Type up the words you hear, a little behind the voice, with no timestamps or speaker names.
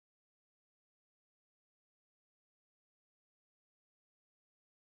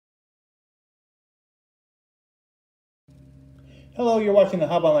Hello, you're watching the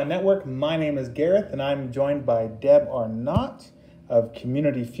Hub Online Network. My name is Gareth, and I'm joined by Deb Arnott of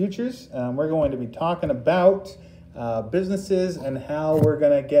Community Futures. We're going to be talking about businesses and how we're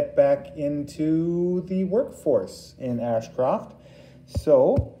going to get back into the workforce in Ashcroft.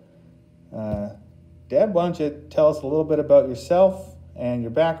 So, Deb, why don't you tell us a little bit about yourself and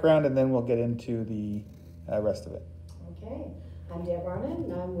your background, and then we'll get into the rest of it. Okay, I'm Deb Arnott,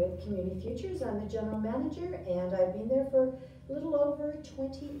 and I'm with Community Futures. I'm the general manager, and I've been there for a little over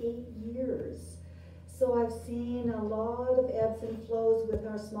 28 years. So I've seen a lot of ebbs and flows with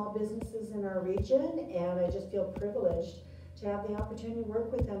our small businesses in our region, and I just feel privileged to have the opportunity to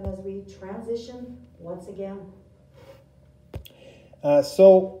work with them as we transition once again.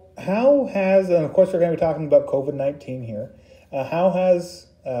 So how has, and of course we're going to be talking about COVID-19 here, how has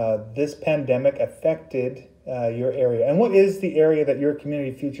this pandemic affected your area? And what is the area that your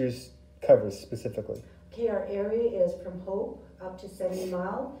Community Futures covers specifically? Okay, our area is from Hope up to 70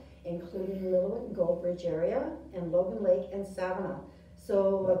 Mile, including Lillooet and Goldbridge area, and Logan Lake and Savona.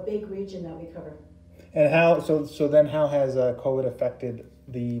 So a big region that we cover. And how, so then how has COVID affected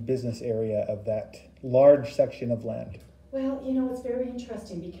the business area of that large section of land? Well, you know, it's very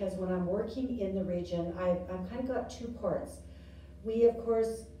interesting because when I'm working in the region, I've kind of got two parts. We, of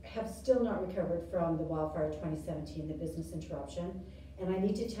course, have still not recovered from the wildfire 2017, the business interruption. And I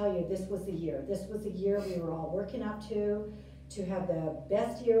need to tell you, this was the year. This was the year we were all working up to have the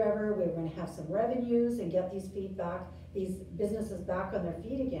best year ever. We were going to have some revenues and get these businesses back on their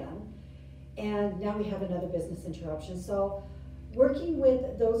feet again. And now we have another business interruption. So working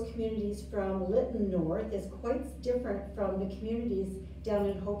with those communities from Lytton North is quite different from the communities down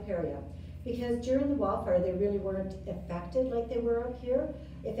in Hope area. Because during the wildfire, they really weren't affected like they were up here.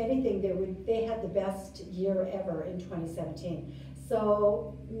 If anything, they had the best year ever in 2017.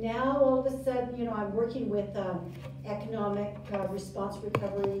 So now all of a sudden, you know, I'm working with economic response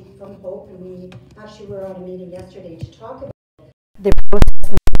recovery from Hope, and we actually were on a meeting yesterday to talk about the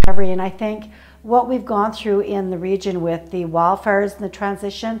process of recovery. And I think what we've gone through in the region with the wildfires and the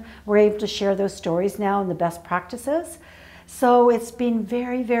transition, we're able to share those stories now and the best practices. So it's been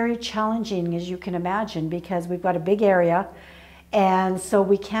very, very challenging, as you can imagine, because we've got a big area, and so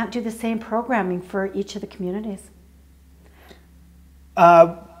we can't do the same programming for each of the communities.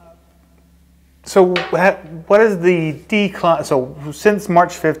 So what is the decline? So since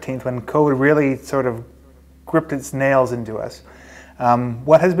March 15th, when COVID really sort of gripped its nails into us,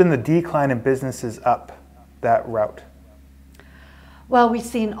 what has been the decline in businesses up that route? Well, we've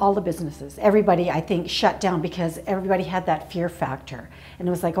seen all the businesses. Everybody, I think, shut down because everybody had that fear factor. And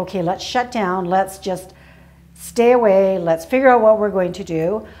it was like, okay, let's shut down. Let's just stay away. Let's figure out what we're going to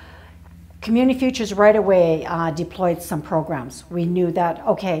do. Community Futures right away deployed some programs. We knew that,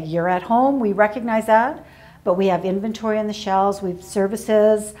 okay, you're at home, we recognize that, but we have inventory on the shelves, we have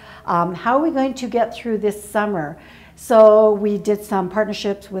services. How are we going to get through this summer? So we did some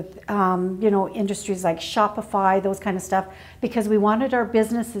partnerships with you know, industries like Shopify, those kind of stuff, because we wanted our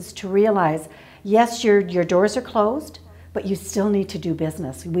businesses to realize, yes, your doors are closed, but you still need to do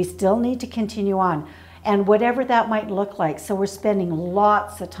business. We still need to continue on. And whatever that might look like. So we're spending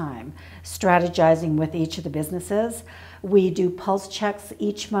lots of time strategizing with each of the businesses. We do pulse checks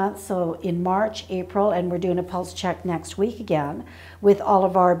each month, so in March, April, and we're doing a pulse check next week again with all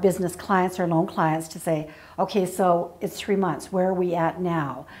of our business clients or loan clients to say, okay, so it's 3 months, where are we at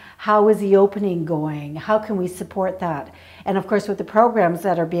now? How is the opening going? How can we support that? And of course, with the programs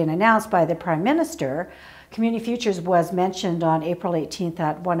that are being announced by the Prime Minister, Community Futures was mentioned on April 18th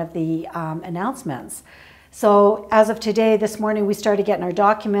at one of the announcements. So as of today, this morning, we started getting our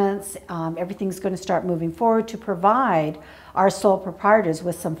documents. Everything's going to start moving forward to provide our sole proprietors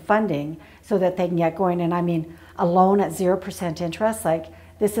with some funding so that they can get going. And I mean, a loan at 0% interest, like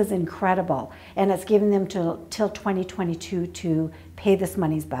this is incredible. And it's giving them till 2022 to pay this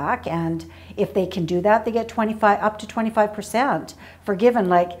monies back. And if they can do that, they get up to 25% forgiven.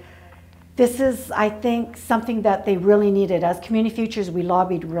 Like, this is, I think, something that they really needed. As Community Futures, we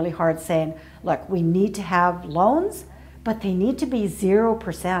lobbied really hard saying, look, we need to have loans, but they need to be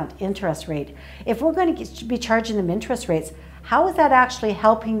 0% interest rate. If we're going to be charging them interest rates, how is that actually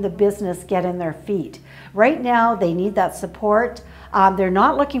helping the business get in their feet? Right now, they need that support. They're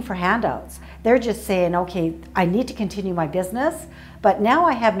not looking for handouts. They're just saying, okay, I need to continue my business, but now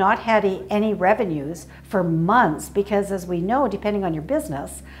I have not had any revenues for months because, as we know, depending on your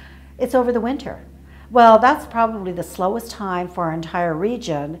business, it's over the winter. Well, that's probably the slowest time for our entire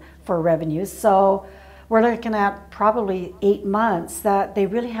region for revenues. So we're looking at probably 8 months that they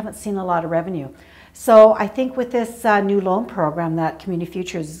really haven't seen a lot of revenue. So I think with this new loan program that Community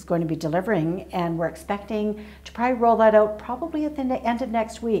Futures is going to be delivering, and we're expecting to probably roll that out probably at the end of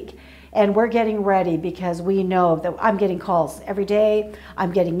next week. And we're getting ready because we know that I'm getting calls every day.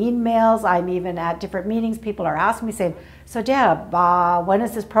 I'm getting emails. I'm even at different meetings. People are asking me saying, so Deb, when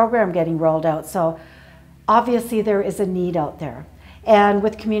is this program getting rolled out? So obviously there is a need out there. And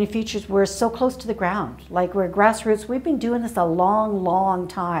with Community Futures, we're so close to the ground. Like, we're grassroots. We've been doing this a long, long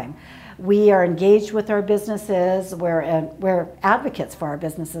time. We are engaged with our businesses. We're advocates for our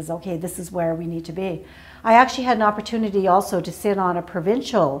businesses. Okay, this is where we need to be. I actually had an opportunity also to sit on a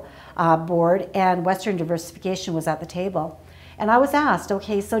provincial board, and Western Diversification was at the table. And I was asked,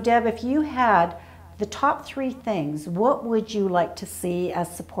 okay, so Deb, if you had the top 3 things, what would you like to see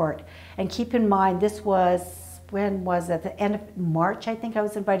as support? And keep in mind, this was, when was it? The end of March, I think I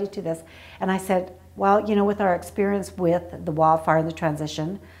was invited to this. And I said, well, you know, with our experience with the wildfire and the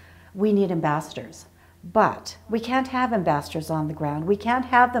transition, we need ambassadors. But we can't have ambassadors on the ground. We can't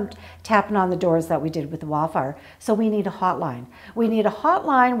have them tapping on the doors that we did with the wildfire. So we need a hotline. We need a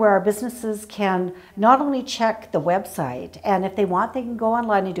hotline where our businesses can not only check the website, and if they want, they can go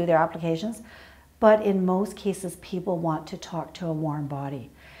online and do their applications, but in most cases, people want to talk to a warm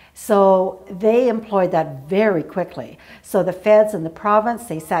body. So they employed that very quickly. So the feds and the province,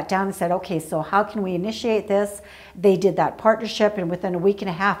 they sat down and said, okay, so how can we initiate this? They did that partnership, and within a week and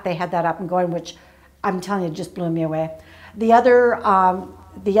a half, they had that up and going, which I'm telling you, just blew me away. The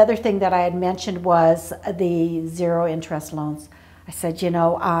other thing that I had mentioned was the zero interest loans. I said, you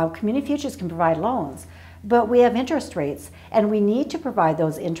know, Community Futures can provide loans, but we have interest rates, and we need to provide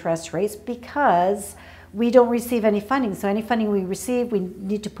those interest rates because we don't receive any funding. So any funding we receive, we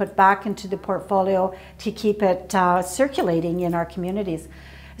need to put back into the portfolio to keep it circulating in our communities.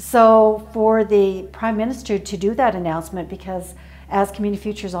 So for the Prime Minister to do that announcement, because as Community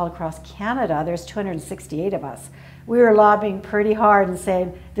Futures all across Canada, there's 268 of us, we were lobbying pretty hard and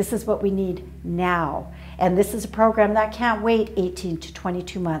saying, this is what we need now. And this is a program that can't wait 18 to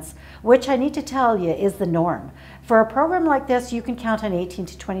 22 months, which I need to tell you is the norm. For a program like this, you can count on 18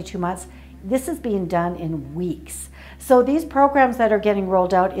 to 22 months. This is being done in weeks. So these programs that are getting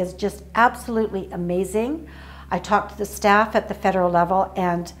rolled out is just absolutely amazing. I talked to the staff at the federal level,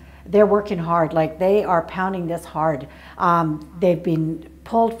 and they're working hard. Like, they are pounding this hard. They've been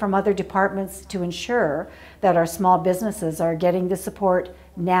pulled from other departments to ensure that our small businesses are getting the support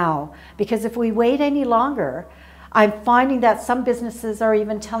now. Because if we wait any longer, I'm finding that some businesses are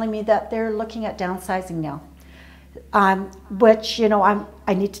even telling me that they're looking at downsizing now. Which, you know,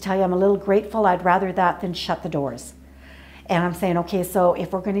 I need to tell you, I'm a little grateful. I'd rather that than shut the doors. And I'm saying, okay, so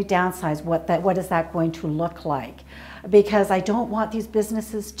if we're going to downsize, what is that going to look like? Because I don't want these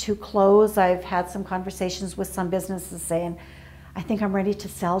businesses to close. I've had some conversations with some businesses saying, I think I'm ready to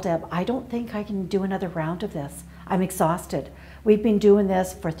sell, Deb. I don't think I can do another round of this. I'm exhausted. We've been doing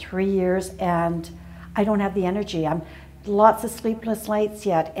this for 3 years, and I don't have the energy. I'm lots of sleepless nights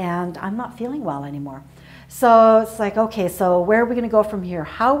yet, and I'm not feeling well anymore. So it's like, okay, so where are we going to go from here?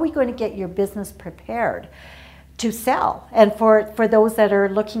 How are we going to get your business prepared to sell? And for those that are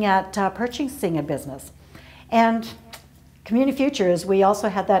looking at purchasing a business. And Community Futures, we also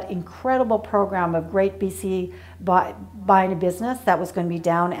had that incredible program of Great BC Buying a Business that was going to be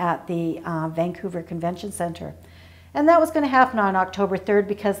down at the Vancouver Convention Centre. And that was going to happen on October 3rd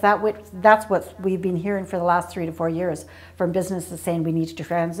because that's what we've been hearing for the last 3 to 4 years from businesses saying we need to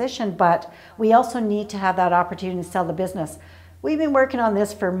transition, but we also need to have that opportunity to sell the business. We've been working on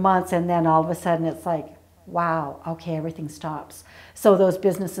this for months, and then all of a sudden it's like, wow, okay, everything stops. So those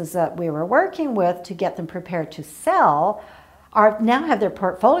businesses that we were working with to get them prepared to sell now have their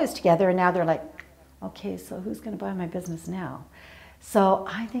portfolios together, and now they're like, okay, so who's going to buy my business now? So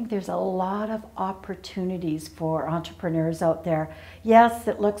I think there's a lot of opportunities for entrepreneurs out there. Yes,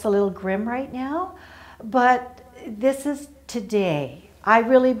 it looks a little grim right now, but this is today. I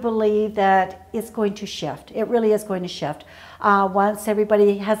really believe that it's going to shift. It really is going to shift. Once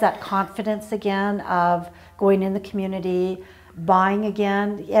everybody has that confidence again of going in the community, buying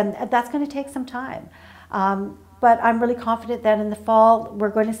again, and that's going to take some time. But I'm really confident that in the fall, we're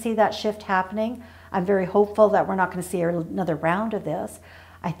going to see that shift happening. I'm very hopeful that we're not going to see another round of this.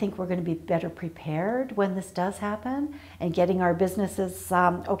 I think we're going to be better prepared when this does happen and getting our businesses,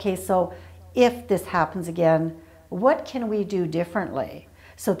 okay, so if this happens again, what can we do differently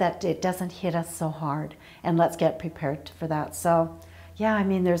so that it doesn't hit us so hard? And let's get prepared for that. So yeah, I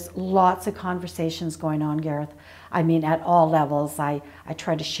mean, there's lots of conversations going on, Gareth. I mean, at all levels. I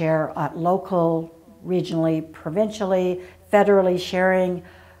try to share at local, regionally, provincially, federally, sharing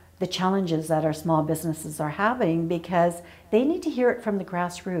the challenges that our small businesses are having because they need to hear it from the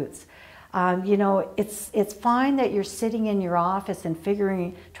grassroots. You know, it's fine that you're sitting in your office and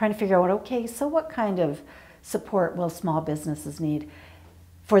trying to figure out, okay, so what kind of support will small businesses need?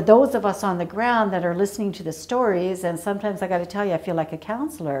 For those of us on the ground that are listening to the stories, and sometimes I got to tell you, I feel like a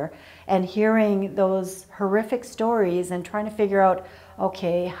counselor, and hearing those horrific stories and trying to figure out,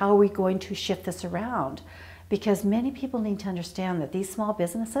 okay, how are we going to shift this around? Because many people need to understand that these small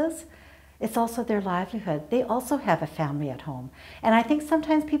businesses, it's also their livelihood. They also have a family at home. And I think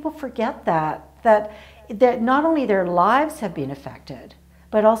sometimes people forget that not only their lives have been affected,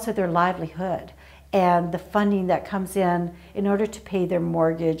 but also their livelihood and the funding that comes in order to pay their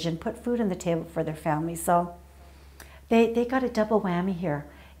mortgage and put food on the table for their family. So they got a double whammy here,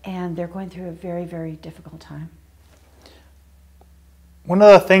 and they're going through a very, very difficult time. One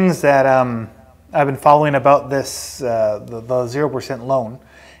of the things that I've been following about this, the 0% loan,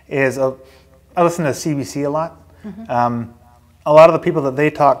 is I listen to CBC a lot. Mm-hmm. A lot of the people that they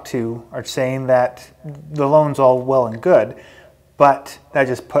talk to are saying that the loan's all well and good, but that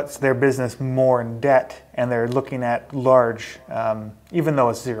just puts their business more in debt, and they're looking at large, even though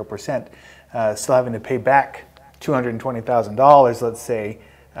it's 0%, still having to pay back $220,000, let's say,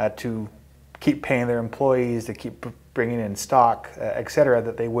 to keep paying their employees, to keep bringing in stock, et cetera,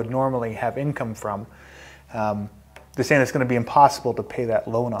 that they would normally have income from. They're saying it's going to be impossible to pay that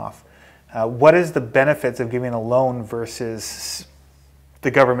loan off. What is the benefits of giving a loan versus the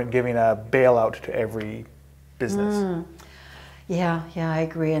government giving a bailout to every business? Yeah, I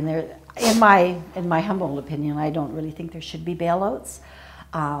agree. And in my humble opinion, I don't really think there should be bailouts.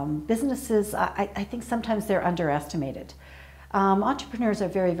 Businesses, I think sometimes they're underestimated. Entrepreneurs are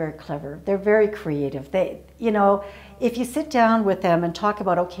very, very clever. They're very creative. If you sit down with them and talk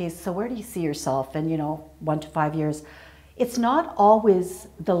about, okay, so where do you see yourself in, 1 to 5 years? It's not always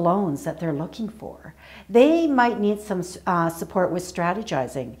the loans that they're looking for. They might need some support with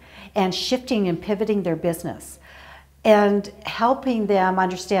strategizing and shifting and pivoting their business and helping them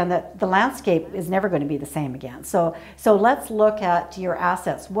understand that the landscape is never going to be the same again. So let's look at your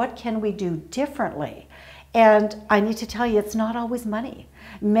assets. What can we do differently? And I need to tell you, it's not always money.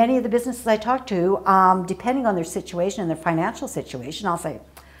 Many of the businesses I talk to, depending on their situation and their financial situation, I'll say,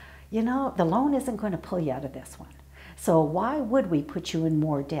 the loan isn't going to pull you out of this one. So why would we put you in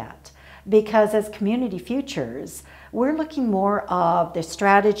more debt? Because as Community Futures, we're looking more of their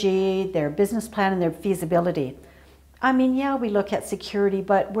strategy, their business plan, and their feasibility. I mean, yeah, we look at security,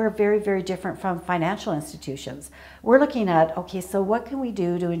 but we're very, very different from financial institutions. We're looking at, okay, so what can we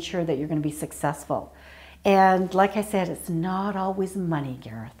do to ensure that you're going to be successful? And like I said, it's not always money,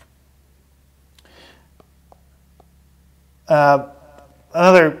 Gareth.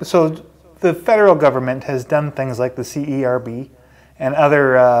 So the federal government has done things like the CERB and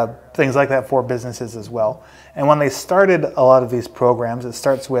other things like that for businesses as well. And when they started a lot of these programs, it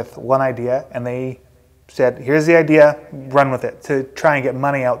starts with one idea, and they said, here's the idea, run with it, to try and get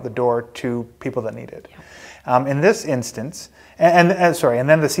money out the door to people that need it. Yeah. In this instance, and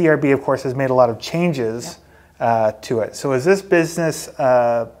then the CRB, of course, has made a lot of changes to it. So is this business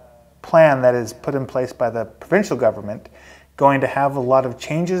plan that is put in place by the provincial government going to have a lot of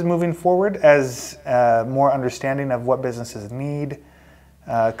changes moving forward as more understanding of what businesses need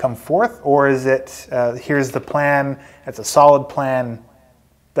come forth? Or is it, here's the plan, it's a solid plan,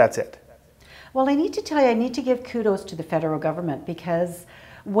 that's it? Well, I need to tell you, I need to give kudos to the federal government, because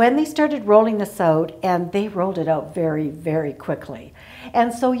when they started rolling this out, and they rolled it out very, very quickly.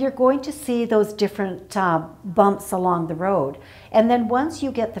 And so you're going to see those different bumps along the road. And then once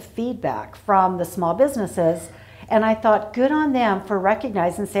you get the feedback from the small businesses, and I thought, good on them for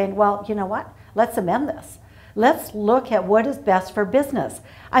recognizing, saying, well, you know what, let's amend this. Let's look at what is best for business.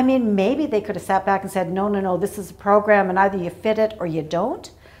 I mean, maybe they could have sat back and said, no, this is a program, and either you fit it or you don't.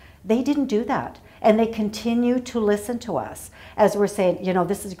 They didn't do that. And they continue to listen to us as we're saying,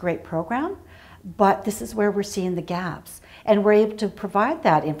 this is a great program, but this is where we're seeing the gaps. And we're able to provide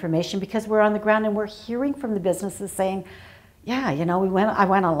that information because we're on the ground and we're hearing from the businesses saying, yeah, I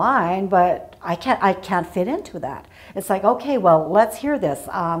went online, but I can't fit into that. It's like, okay, well, let's hear this.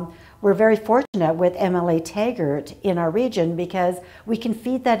 We're very fortunate with MLA Taggart in our region because we can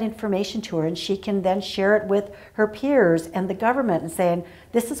feed that information to her, and she can then share it with her peers and the government and saying,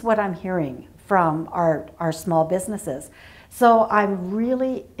 this is what I'm hearing from our small businesses. So I'm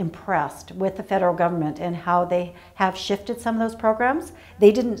really impressed with the federal government and how they have shifted some of those programs.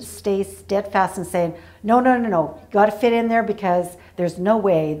 They didn't stay steadfast and saying, no, you got to fit in there because there's no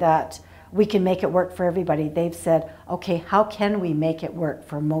way that we can make it work for everybody. They've said, okay, how can we make it work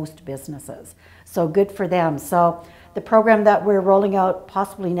for most businesses? So good for them. So the program that we're rolling out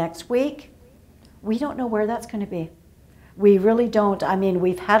possibly next week, we don't know where that's going to be. We really don't. I mean,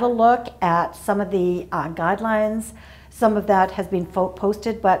 we've had a look at some of the guidelines. Some of that has been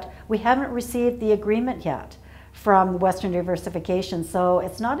posted, but we haven't received the agreement yet from Western Diversification. So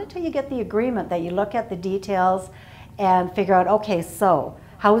it's not until you get the agreement that you look at the details and figure out, okay, so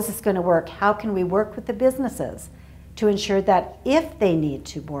how is this going to work? How can we work with the businesses to ensure that if they need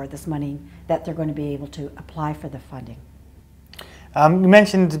to borrow this money, that they're going to be able to apply for the funding? You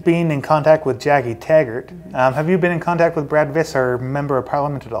mentioned being in contact with Jackie Taggart. Have you been in contact with Brad Viss, our Member of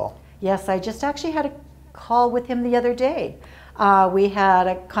Parliament, at all? Yes, I just actually had a call with him the other day. We had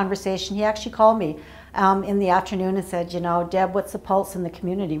a conversation. He actually called me in the afternoon and said, you know, Deb, what's the pulse in the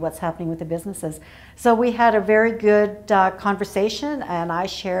community? What's happening with the businesses? So we had a very good conversation, and I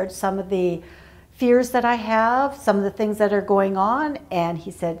shared some of the fears that I have, some of the things that are going on, and he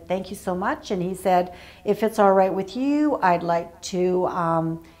said, thank you so much. And he said, if it's all right with you, I'd like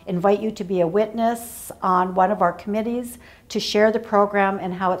to invite you to be a witness on one of our committees to share the program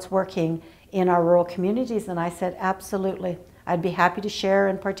and how it's working in our rural communities. And I said, absolutely. I'd be happy to share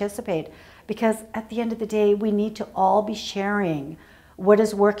and participate, because at the end of the day, we need to all be sharing what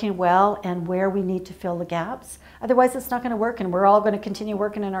is working well and where we need to fill the gaps. Otherwise, it's not going to work, and we're all going to continue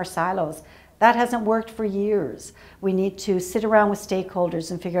working in our silos. That hasn't worked for years. We need to sit around with stakeholders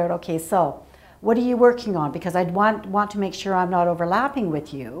and figure out, okay, so what are you working on? Because I want to make sure I'm not overlapping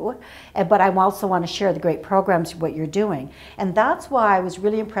with you, but I also want to share the great programs, what you're doing. And that's why I was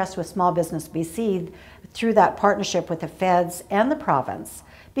really impressed with Small Business BC through that partnership with the feds and the province,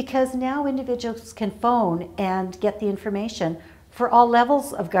 because now individuals can phone and get the information for all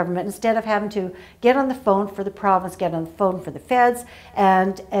levels of government instead of having to get on the phone for the province, get on the phone for the feds.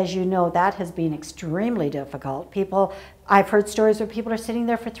 And as you know, that has been extremely difficult. I've heard stories where people are sitting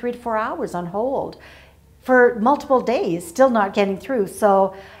there for 3 to 4 hours on hold for multiple days, still not getting through.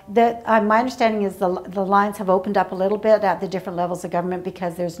 So my understanding is the lines have opened up a little bit at the different levels of government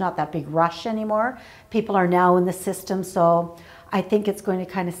because there's not that big rush anymore. People are now in the system, so I think it's going to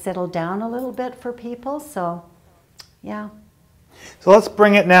kind of settle down a little bit for people. So, yeah. So let's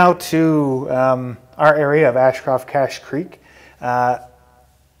bring it now to our area of Ashcroft-Cache Creek. Are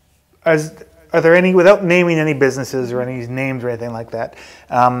there any, without naming any businesses or any names or anything like that,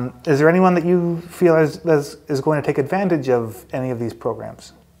 is there anyone that you feel is going to take advantage of any of these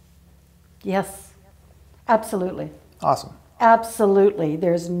programs? Yes, absolutely. Awesome. Absolutely.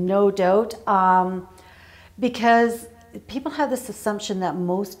 There's no doubt, because people have this assumption that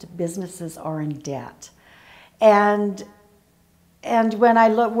most businesses are in debt. And when I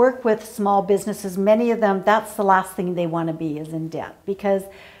work with small businesses, many of them, that's the last thing they want to be, is in debt. Because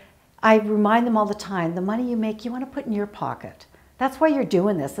I remind them all the time, the money you make, you want to put in your pocket. That's why you're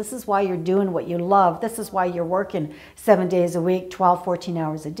doing this. This is why you're doing what you love. This is why you're working 7 days a week, 12, 14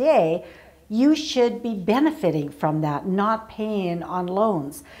 hours a day. You should be benefiting from that, not paying on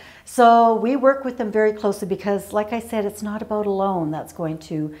loans. So we work with them very closely because, like I said, it's not about a loan that's going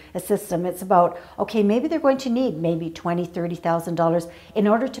to assist them. It's about, okay, maybe they're going to need maybe $20,000, $30,000 in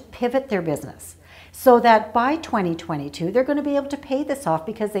order to pivot their business, so that by 2022, they're going to be able to pay this off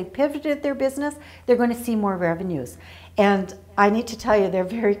because they pivoted their business. They're going to see more revenues. And I need to tell you, they're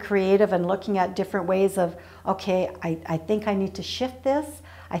very creative and looking at different ways of, okay, I think I need to shift this.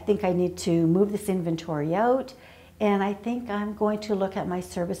 I think I need to move this inventory out. And I think I'm going to look at my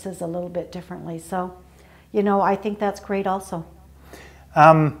services a little bit differently. So, you know, I think that's great also.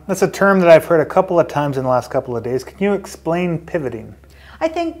 That's a term that I've heard a couple of times in the last couple of days. Can you explain pivoting? I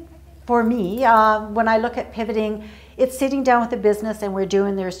think for me, when I look at pivoting, it's sitting down with the business and we're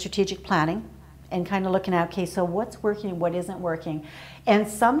doing their strategic planning and kind of looking at, okay, so what's working and what isn't working. And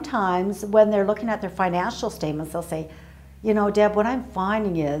sometimes when they're looking at their financial statements, they'll say, you know, Deb, what I'm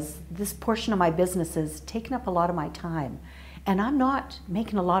finding is this portion of my business is taking up a lot of my time, and I'm not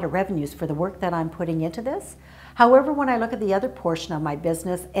making a lot of revenues for the work that I'm putting into this. However, when I look at the other portion of my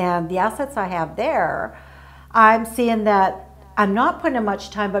business and the assets I have there, I'm seeing that I'm not putting in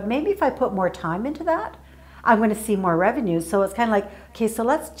much time, but maybe if I put more time into that, I'm going to see more revenues. So it's kind of like, okay, so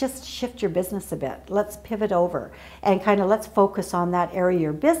let's just shift your business a bit. Let's pivot over and kind of let's focus on that area of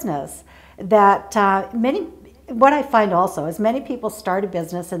your business that what I find also is many people start a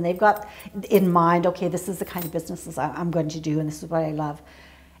business and they've got in mind, okay, this is the kind of businesses I'm going to do and this is what I love.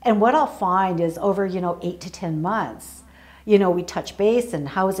 And what I'll find is over, 8 to 10 months, we touch base and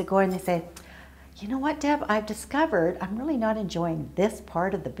how is it going? They say, you know what, Deb, I've discovered I'm really not enjoying this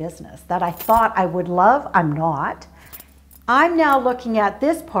part of the business that I thought I would love. I'm not. I'm now looking at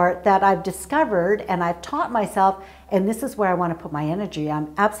this part that I've discovered and I've taught myself, and this is where I want to put my energy.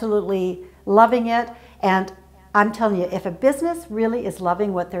 I'm absolutely loving it. And I'm telling you, if a business really is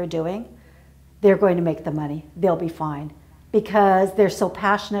loving what they're doing, they're going to make the money. They'll be fine. because they're so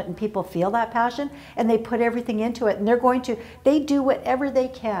passionate and people feel that passion and they put everything into it, and they do whatever they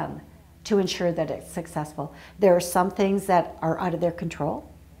can to ensure that it's successful. There are some things that are out of their control.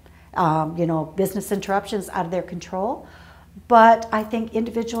 Business interruptions out of their control. But I think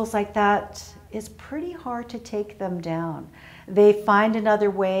individuals like that, it's pretty hard to take them down. They find another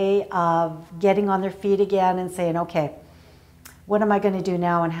way of getting on their feet again and saying, okay, what am I going to do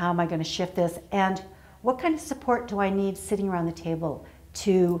now and how am I going to shift this? And what kind of support do I need sitting around the table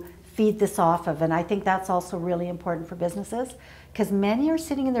to feed this off of? And I think that's also really important for businesses, because many are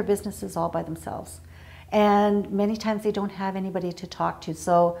sitting in their businesses all by themselves. And many times they don't have anybody to talk to.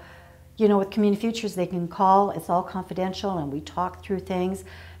 So, with Community Futures, they can call, it's all confidential, and we talk through things,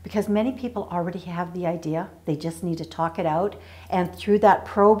 because many people already have the idea. They just need to talk it out. And through that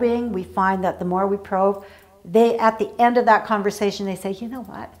probing, we find that the more we probe, at the end of that conversation, they say, you know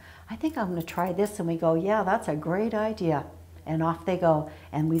what, I think I'm going to try this. And we go, yeah, that's a great idea. And off they go.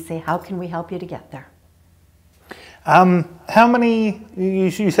 And we say, how can we help you to get there? How many,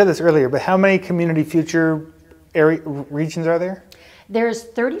 you said this earlier, but how many Community Future regions are there? There's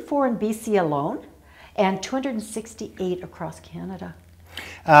 34 in BC alone and 268 across Canada.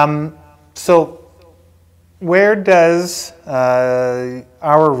 So where does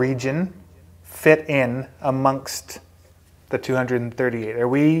our region fit in amongst the 238? Are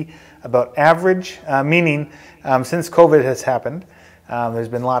we about average? Meaning, since COVID has happened, there's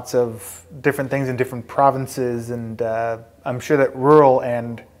been lots of different things in different provinces, and I'm sure that rural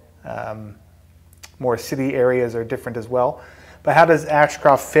and more city areas are different as well. But how does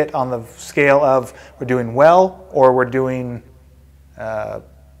Ashcroft fit on the scale of we're doing well, or we're doing,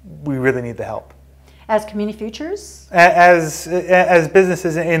 we really need the help? As Community Futures? As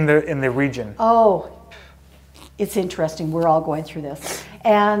businesses in the region. Oh, it's interesting. We're all going through this.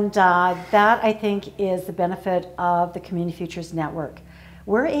 And that, I think, is the benefit of the Community Futures Network.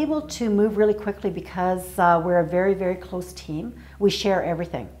 We're able to move really quickly because we're a very, very close team. We share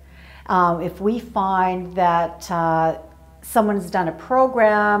everything. If we find that someone's done a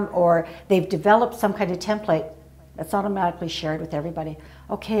program or they've developed some kind of template, that's automatically shared with everybody.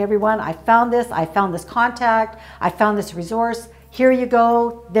 Okay, everyone, I found this contact, I found this resource, here you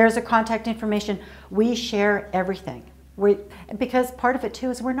go, there's a contact information. We share everything. Because part of it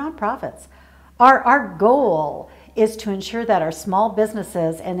too is we're nonprofits. Our goal is to ensure that our small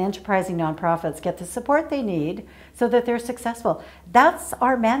businesses and enterprising nonprofits get the support they need so that they're successful. That's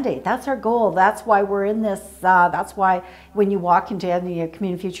our mandate, that's our goal, that's why we're in this, that's why when you walk into any of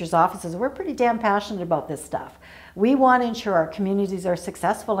Community Futures offices, we're pretty damn passionate about this stuff. We want to ensure our communities are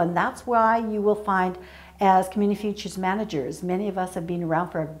successful, and that's why you will find as Community Futures managers, many of us have been around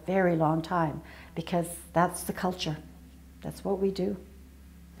for a very long time, because that's the culture, that's what we do.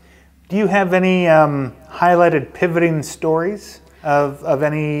 Do you have any highlighted pivoting stories of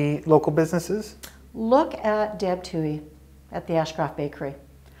any local businesses? Look at Deb Toohey at the Ashcroft Bakery.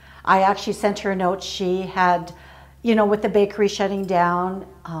 I actually sent her a note. She had, with the bakery shutting down,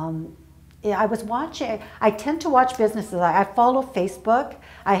 I was watching, I tend to watch businesses. I follow Facebook.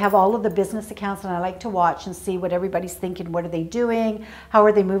 I have all of the business accounts, and I like to watch and see what everybody's thinking. What are they doing? How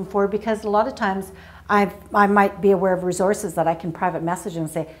are they moving forward? Because a lot of times I might be aware of resources that I can private message and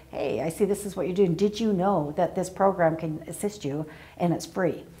say, hey, I see this is what you're doing. Did you know that this program can assist you and it's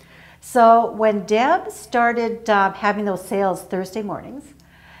free? So when Deb started having those sales Thursday mornings,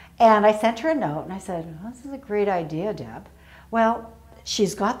 and I sent her a note and I said, oh, this is a great idea, Deb. Well,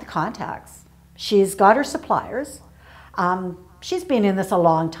 she's got the contacts. She's got her suppliers. She's been in this a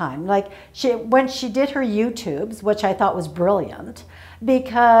long time. When she did her YouTubes, which I thought was brilliant,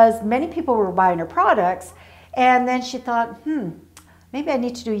 because many people were buying her products, and then she thought, maybe I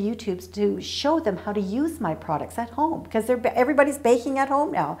need to do YouTubes to show them how to use my products at home, because everybody's baking at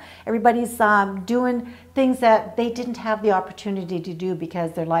home now. Everybody's doing things that they didn't have the opportunity to do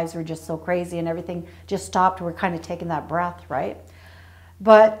because their lives were just so crazy and everything just stopped. We're kind of taking that breath, right?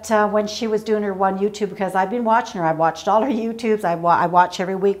 But when she was doing her one YouTube, because I've been watching her, I've watched all her YouTubes, I watch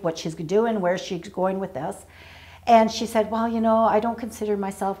every week what she's doing, where she's going with this. And she said, well, I don't consider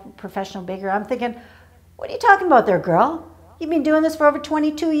myself a professional baker. I'm thinking, what are you talking about there, girl? You've been doing this for over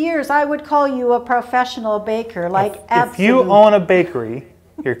 22 years. I would call you a professional baker, If you own a bakery,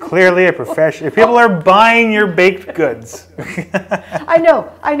 you're clearly a professional. If people are buying your baked goods. I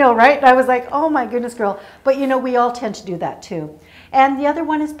know, right? And I was like, oh my goodness, girl. But we all tend to do that too. And the other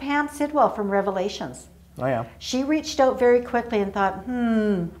one is Pam Sidwell from Revelations. Oh yeah. She reached out very quickly and thought,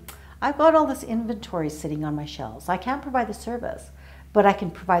 I've got all this inventory sitting on my shelves. I can't provide the service, but I can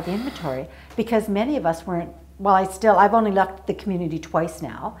provide the inventory, because many of us weren't, I've only left the community twice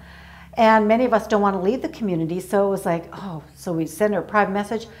now. And many of us don't want to leave the community, so it was like, oh, so we'd send her a private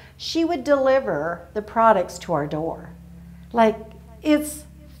message. She would deliver the products to our door. Like, it's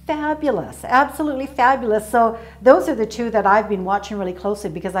fabulous, absolutely fabulous. So those are the two that I've been watching really closely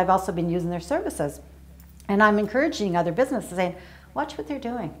because I've also been using their services. And I'm encouraging other businesses saying, watch what they're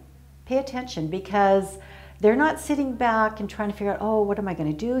doing. Pay attention, because they're not sitting back and trying to figure out, oh, what am I going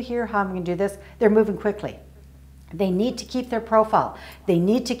to do here? How am I going to do this? They're moving quickly. They need to keep their profile. They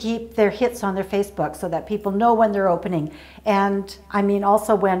need to keep their hits on their Facebook so that people know when they're opening. And I mean,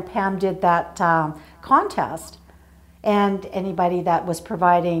 also when Pam did that contest, and anybody that was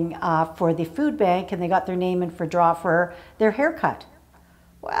providing for the food bank, and they got their name in for draw for their haircut.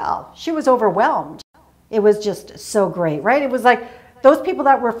 Well, she was overwhelmed. It was just so great, right? It was like those people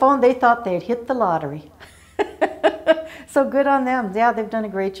that were phoned, they thought they'd hit the lottery. So good on them. Yeah, they've done a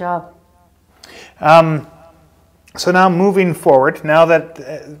great job. So now moving forward, now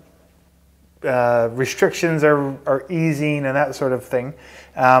that restrictions are easing and that sort of thing,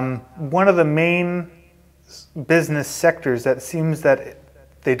 one of the main business sectors that seems that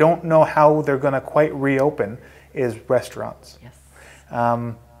they don't know how they're going to quite reopen is restaurants. Yes.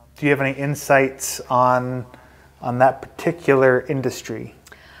 Do you have any insights on that particular industry?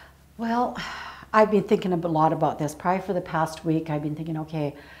 Well, I've been thinking a lot about this. Probably for the past week, I've been thinking,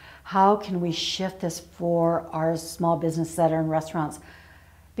 okay, how can we shift this for our small businesses that are in restaurants?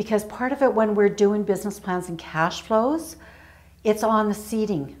 Because part of it, when we're doing business plans and cash flows, it's on the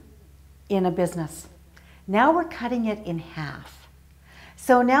seating in a business. Now we're cutting it in half.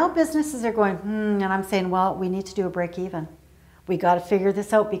 So now businesses are going, and I'm saying, well, we need to do a break even. We got to figure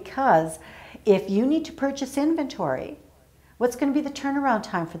this out, because if you need to purchase inventory, what's going to be the turnaround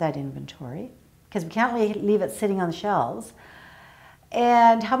time for that inventory? Because we can't leave it sitting on the shelves.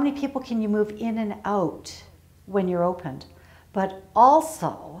 And how many people can you move in and out when you're opened? But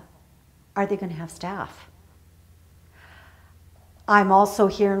also, are they going to have staff? I'm also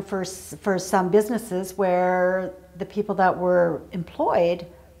hearing for some businesses where the people that were employed,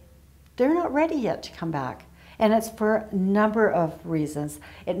 they're not ready yet to come back. And it's for a number of reasons.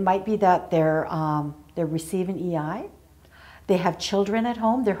 It might be that they're receiving EI. They have children at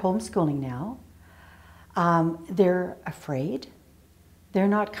home. They're homeschooling now. They're afraid. They're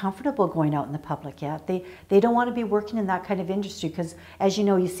not comfortable going out in the public yet. They don't want to be working in that kind of industry because, as you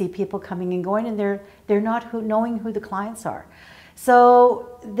know, you see people coming and going, and they're not knowing who the clients are.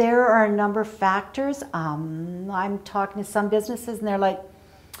 So there are a number of factors. I'm talking to some businesses, and they're like,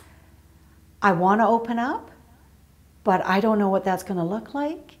 I want to open up, but I don't know what that's going to look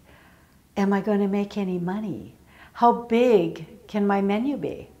like. Am I going to make any money? How big can my menu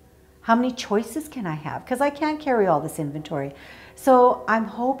be? How many choices can I have? Because I can't carry all this inventory. So I'm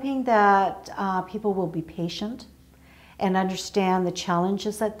hoping that people will be patient and understand the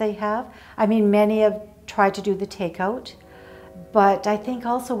challenges that they have. I mean, many have tried to do the takeout, but I think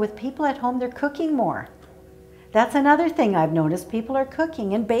also with people at home, they're cooking more. That's another thing I've noticed. People are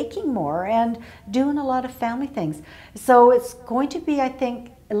cooking and baking more and doing a lot of family things. So it's going to be, I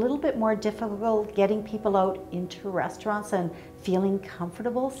think, a little bit more difficult getting people out into restaurants and feeling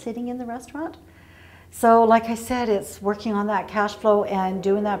comfortable sitting in the restaurant. So like I said, it's working on that cash flow and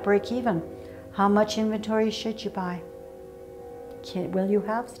doing that break even. How much inventory should you buy? Will you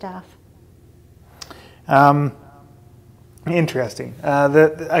have staff? Interesting.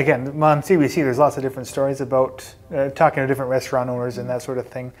 Again, on CBC, there's lots of different stories about talking to different restaurant owners and that sort of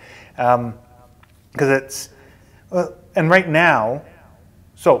thing. Because it's, and right now,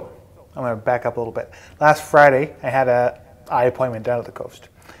 so I'm going to back up a little bit. Last Friday, I had an eye appointment down at the coast.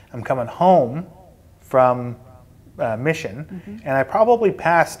 I'm coming home from Mission, and I probably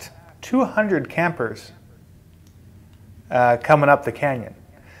passed 200 campers coming up the canyon.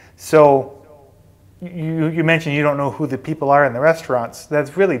 So you mentioned you don't know who the people are in the restaurants.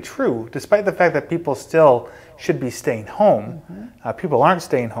 That's really true, despite the fact that people still should be staying home. People aren't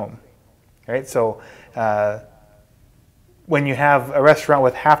staying home, right? So when you have a restaurant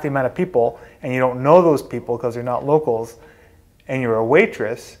with half the amount of people and you don't know those people because they're not locals, and you're a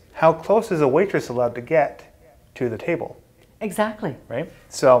waitress, how close is a waitress allowed to get to the table? Exactly. Right?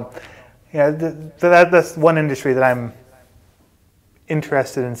 So yeah, that's one industry that I'm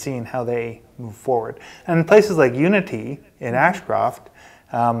interested in seeing how they move forward. And places like Unity in Ashcroft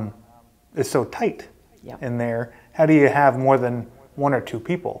is so tight in there. How do you have more than one or two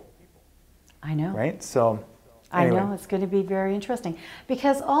people? I know. Right? So anyway. I know, it's going to be very interesting.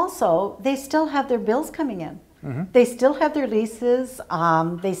 Because also, they still have their bills coming in. They still have their leases.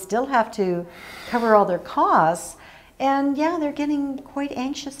 They still have to cover all their costs. And yeah, they're getting quite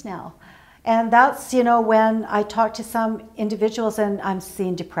anxious now. And that's, you know, when I talk to some individuals and I'm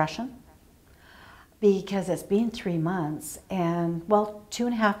seeing depression. because it's been 3 months and, well,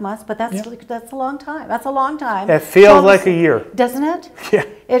 2.5 months, but that's Yeah. that's a long time. That's a long time. It feels like a year. Doesn't it? Yeah.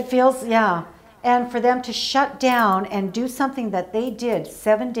 It feels, yeah. And for them to shut down and do something that they did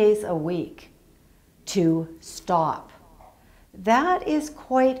 7 days a week to stop, that is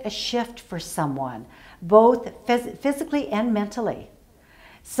quite a shift for someone, both physically and mentally.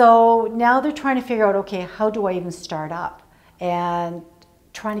 So now they're trying to figure out, okay, how do I even start up? And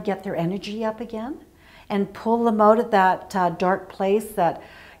trying to get their energy up again and pull them out of that dark place that,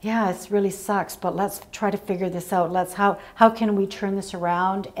 yeah, it really sucks, but let's try to figure this out. How can we turn this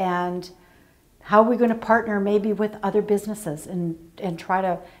around, and how are we going to partner maybe with other businesses and try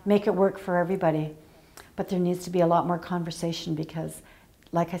to make it work for everybody? But there needs to be a lot more conversation because,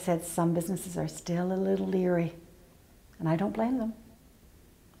 like I said, some businesses are still a little leery, and I don't blame them.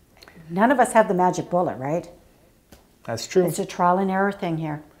 None of us have the magic bullet, right? That's true. It's a trial and error thing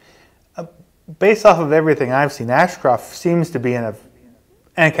here. Based off of everything I've seen, Ashcroft seems to be and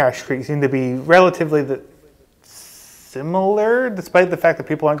Cache Creek seem to be relatively similar, despite the fact that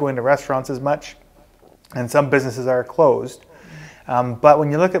people aren't going to restaurants as much, and some businesses are closed. But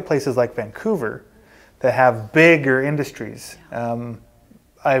when you look at places like Vancouver that have bigger industries, I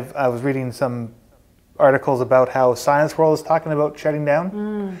was reading some articles about how Science World is talking about shutting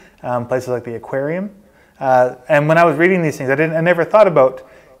down, places like the aquarium. And when I was reading these things, I never thought about,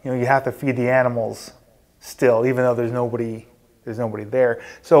 you have to feed the animals still, even though there's nobody there.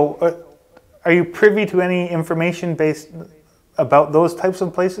 So are you privy to any information based about those types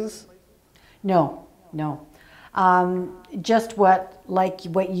of places? No. Just what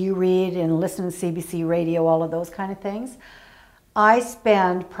you read and listen to CBC radio, all of those kind of things. I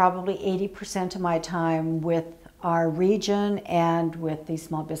spend probably 80% of my time with our region and with these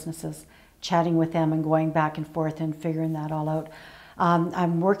small businesses, chatting with them and going back and forth and figuring that all out.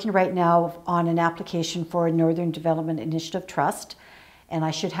 I'm working right now on an application for a Northern Development Initiative Trust, and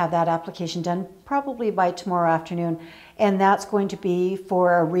I should have that application done probably by tomorrow afternoon. And that's going to be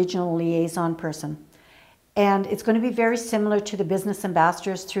for a regional liaison person. And it's going to be very similar to the business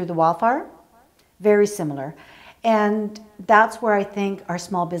ambassadors through the wildfire, very similar. And that's where I think our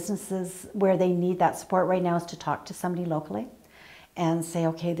small businesses, where they need that support right now, is to talk to somebody locally and say,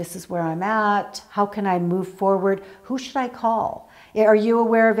 okay, this is where I'm at. How can I move forward? Who should I call? Are you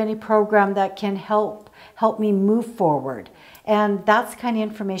aware of any program that can help me move forward? And that's the kind of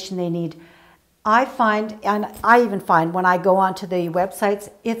information they need. I find, and I even find when I go onto the websites,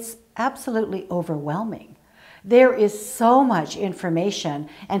 it's absolutely overwhelming. There is so much information,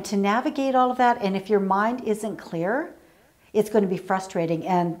 and to navigate all of that, and if your mind isn't clear, it's going to be frustrating.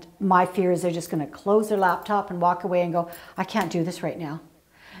 And my fear is they're just going to close their laptop and walk away and go, I can't do this right now.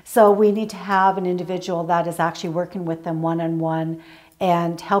 So we need to have an individual that is actually working with them one-on-one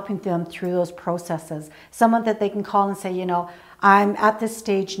and helping them through those processes. Someone that they can call and say, I'm at this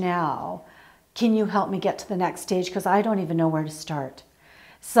stage now. Can you help me get to the next stage? Because I don't even know where to start.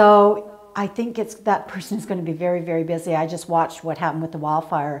 So I think that person is going to be very, very busy. I just watched what happened with the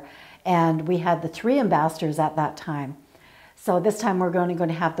wildfire, and we had the 3 ambassadors at that time. So this time we're only going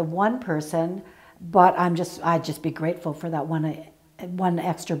to have the 1 person, but I'd just be grateful for that one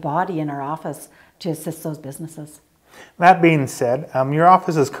extra body in our office to assist those businesses. That being said, your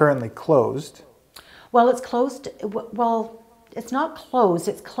office is currently closed. Well, it's closed. Well, it's not closed.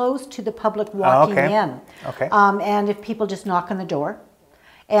 It's closed to the public walking in. Okay. And if people just knock on the door.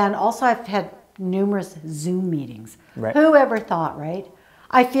 And also I've had numerous Zoom meetings. Right. Who ever thought, right?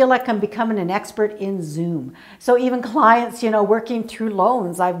 I feel like I'm becoming an expert in Zoom. So even clients, working through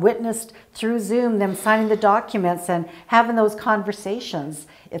loans, I've witnessed through Zoom them signing the documents and having those conversations.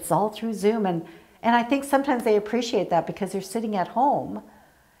 It's all through Zoom. And I think sometimes they appreciate that because they're sitting at home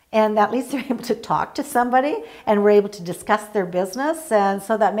and at least they're able to talk to somebody and we're able to discuss their business. And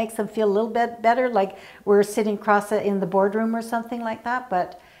so that makes them feel a little bit better, like we're sitting across in the boardroom or something like that.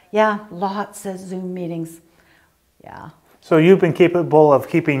 But yeah, lots of Zoom meetings. Yeah. So you've been capable of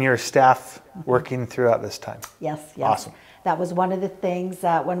keeping your staff working throughout this time? Yes. Awesome. That was one of the things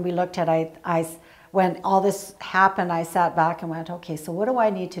that when we looked at, when all this happened, I sat back and went, okay, so what do I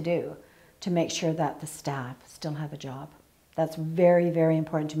need to do to make sure that the staff still have a job? That's very, very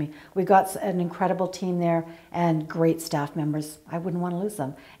important to me. We've got an incredible team there and great staff members. I wouldn't want to lose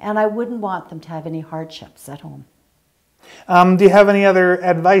them. And I wouldn't want them to have any hardships at home. Do you have any other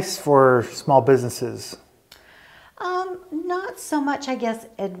advice for small businesses? Not so much, I guess,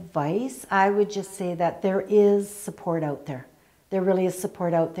 advice. I would just say that there is support out there. There really is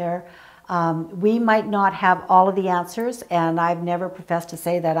support out there. We might not have all of the answers, and I've never professed to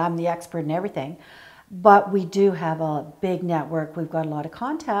say that I'm the expert in everything, But we do have a big network. We've got a lot of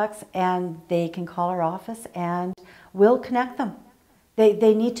contacts, and they can call our office and we'll connect them.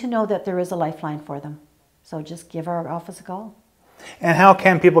 They need to know that there is a lifeline for them. So just give our office a call. And how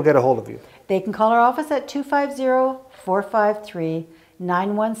can people get a hold of you? They can call our office at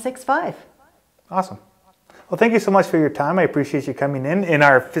 250-453-9165. Awesome. Well, thank you so much for your time. I appreciate you coming in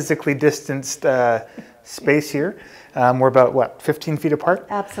our physically distanced space here. We're about, 15 feet apart?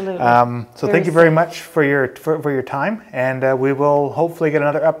 Absolutely. So thank you very much for your time, and we will hopefully get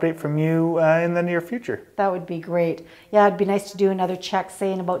another update from you in the near future. That would be great. Yeah, it'd be nice to do another check,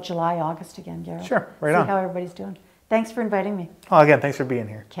 say in about July, August again, Gareth. Sure, right See on. how everybody's doing. Thanks for inviting me. Oh, again, thanks for being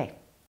here. Okay.